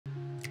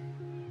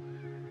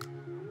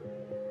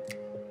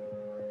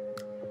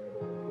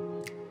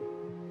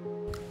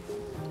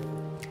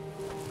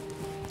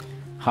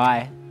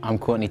Hi, I'm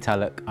Courtney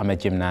Tulloch, I'm a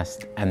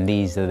gymnast, and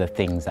these are the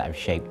things that have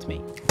shaped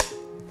me.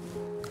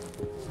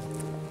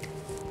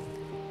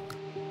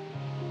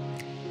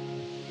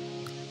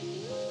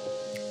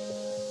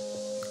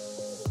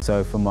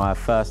 So for my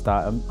first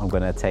item, I'm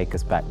going to take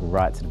us back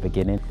right to the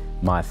beginning.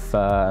 My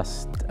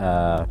first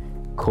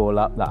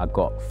call-up that I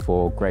got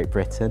for Great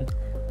Britain,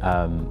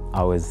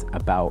 I was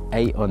about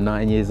 8 or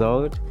 9 years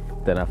old.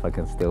 Don't know if I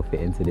can still fit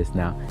into this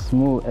now.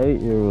 Small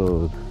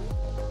 8-year-old.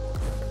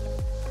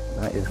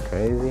 That is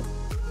crazy.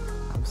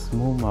 How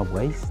small my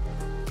waist.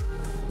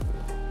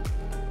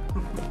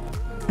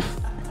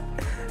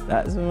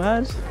 That's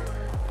mad.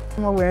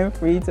 Am I wearing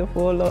 3 to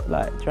 4 lot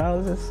like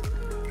trousers?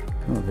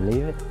 Can't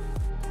believe it.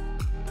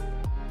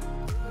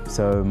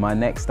 So my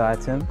next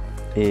item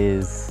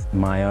is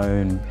my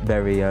own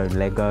very own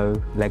Lego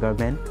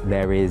men.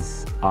 There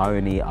is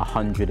only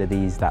 100 of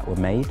these that were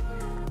made.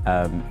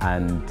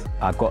 And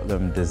I got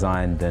them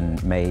designed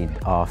and made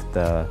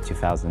after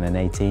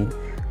 2018.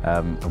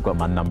 I've got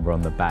my number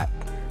on the back.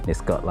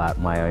 It's got like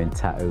my own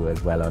tattoo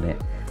as well on it,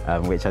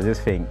 which I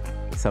just think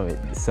something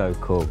so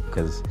cool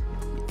because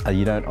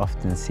you don't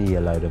often see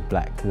a load of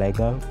black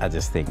Lego. I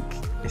just think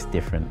it's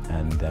different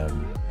and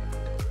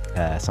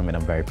something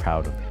I'm very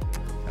proud of.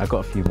 I've got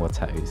a few more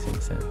tattoos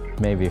since then.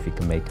 Maybe if you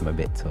can make them a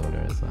bit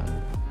taller as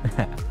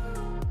well.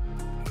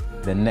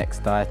 The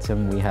next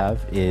item we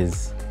have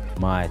is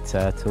my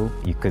turtle.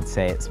 You could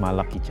say it's my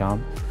lucky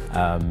charm,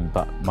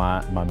 but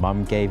my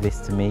mum gave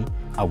this to me.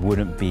 I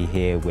wouldn't be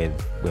here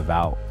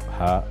without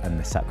her and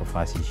the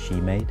sacrifices she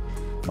made.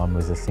 Mum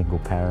was a single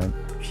parent.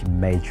 She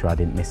made sure I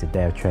didn't miss a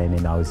day of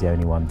training. I was the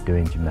only one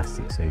doing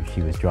gymnastics, so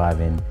she was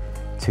driving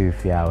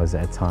 2-3 hours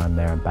at a time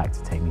there and back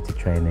to take me to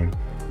training.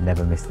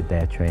 Never missed a day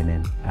of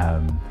training.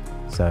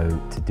 So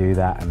to do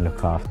that and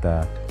look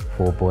after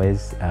 4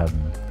 boys,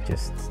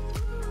 just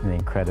an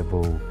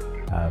incredible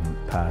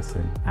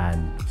person,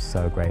 and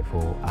so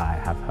grateful I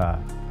have her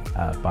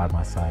by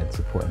my side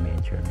supporting me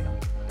and cheering me on.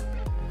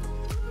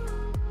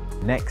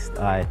 Next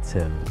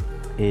item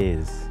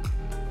is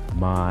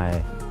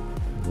my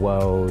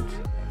World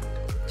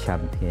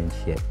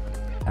Championship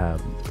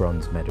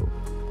bronze medal.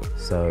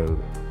 So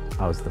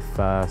I was the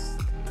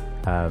first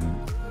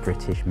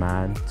British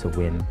man to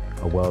win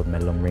a world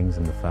medal on rings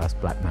and the first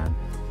black man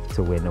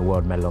to win a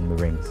world medal on the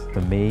rings.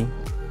 For me,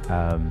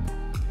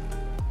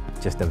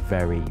 just a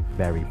very,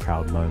 very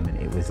proud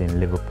moment. It was in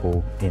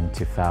Liverpool in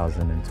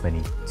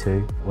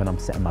 2022. When I'm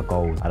setting my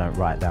goals, I don't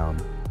write down,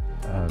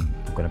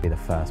 I'm going to be the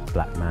first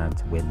black man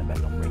to win the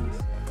medal on rings.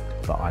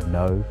 But I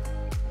know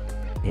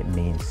it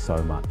means so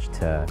much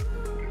to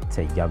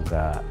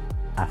younger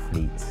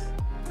athletes,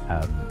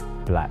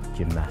 black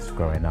gymnasts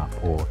growing up,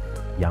 or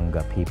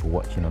younger people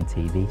watching on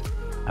TV.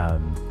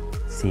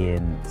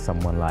 Seeing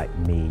someone like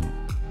me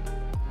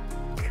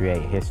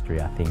create history,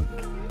 I think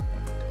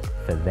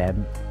for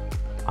them,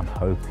 I'm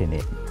hoping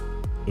it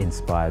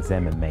inspires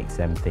them and makes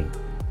them think,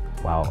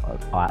 wow,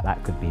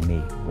 that could be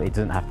me. It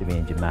doesn't have to be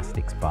in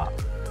gymnastics, but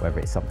whether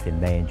it's something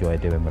they enjoy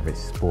doing, whether it's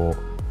sport,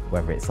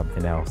 whether it's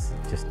something else,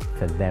 just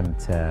for them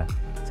to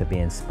be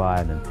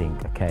inspired and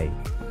think, okay,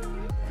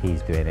 if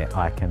he's doing it,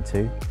 I can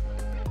too.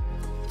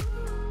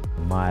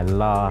 My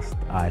last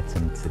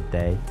item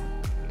today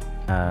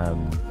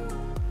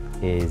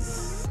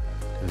is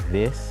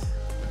this.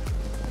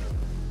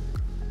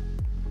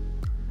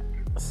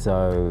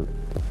 So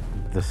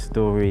the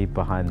story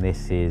behind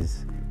this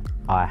is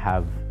I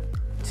have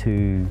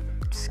 2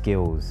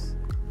 skills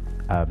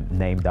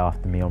named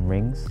after me on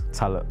rings,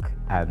 Tulloch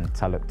and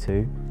Tulloch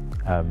 2.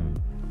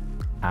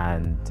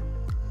 And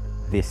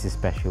this is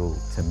special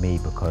to me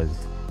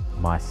because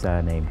my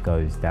surname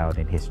goes down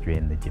in history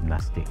in the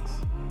gymnastics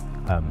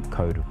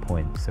code of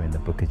points, so in the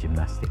book of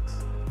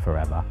gymnastics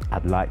forever.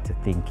 I'd like to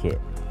think it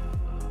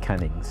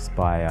can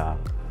inspire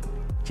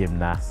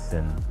gymnasts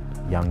and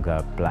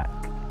younger black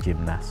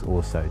gymnasts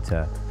also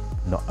to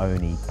not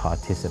only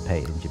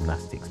participate in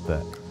gymnastics,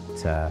 but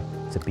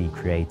to be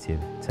creative,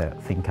 to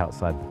think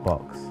outside the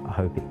box. I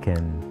hope it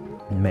can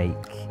make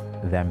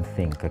them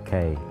think,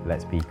 okay,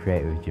 let's be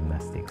creative with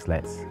gymnastics,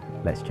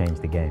 let's change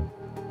the game.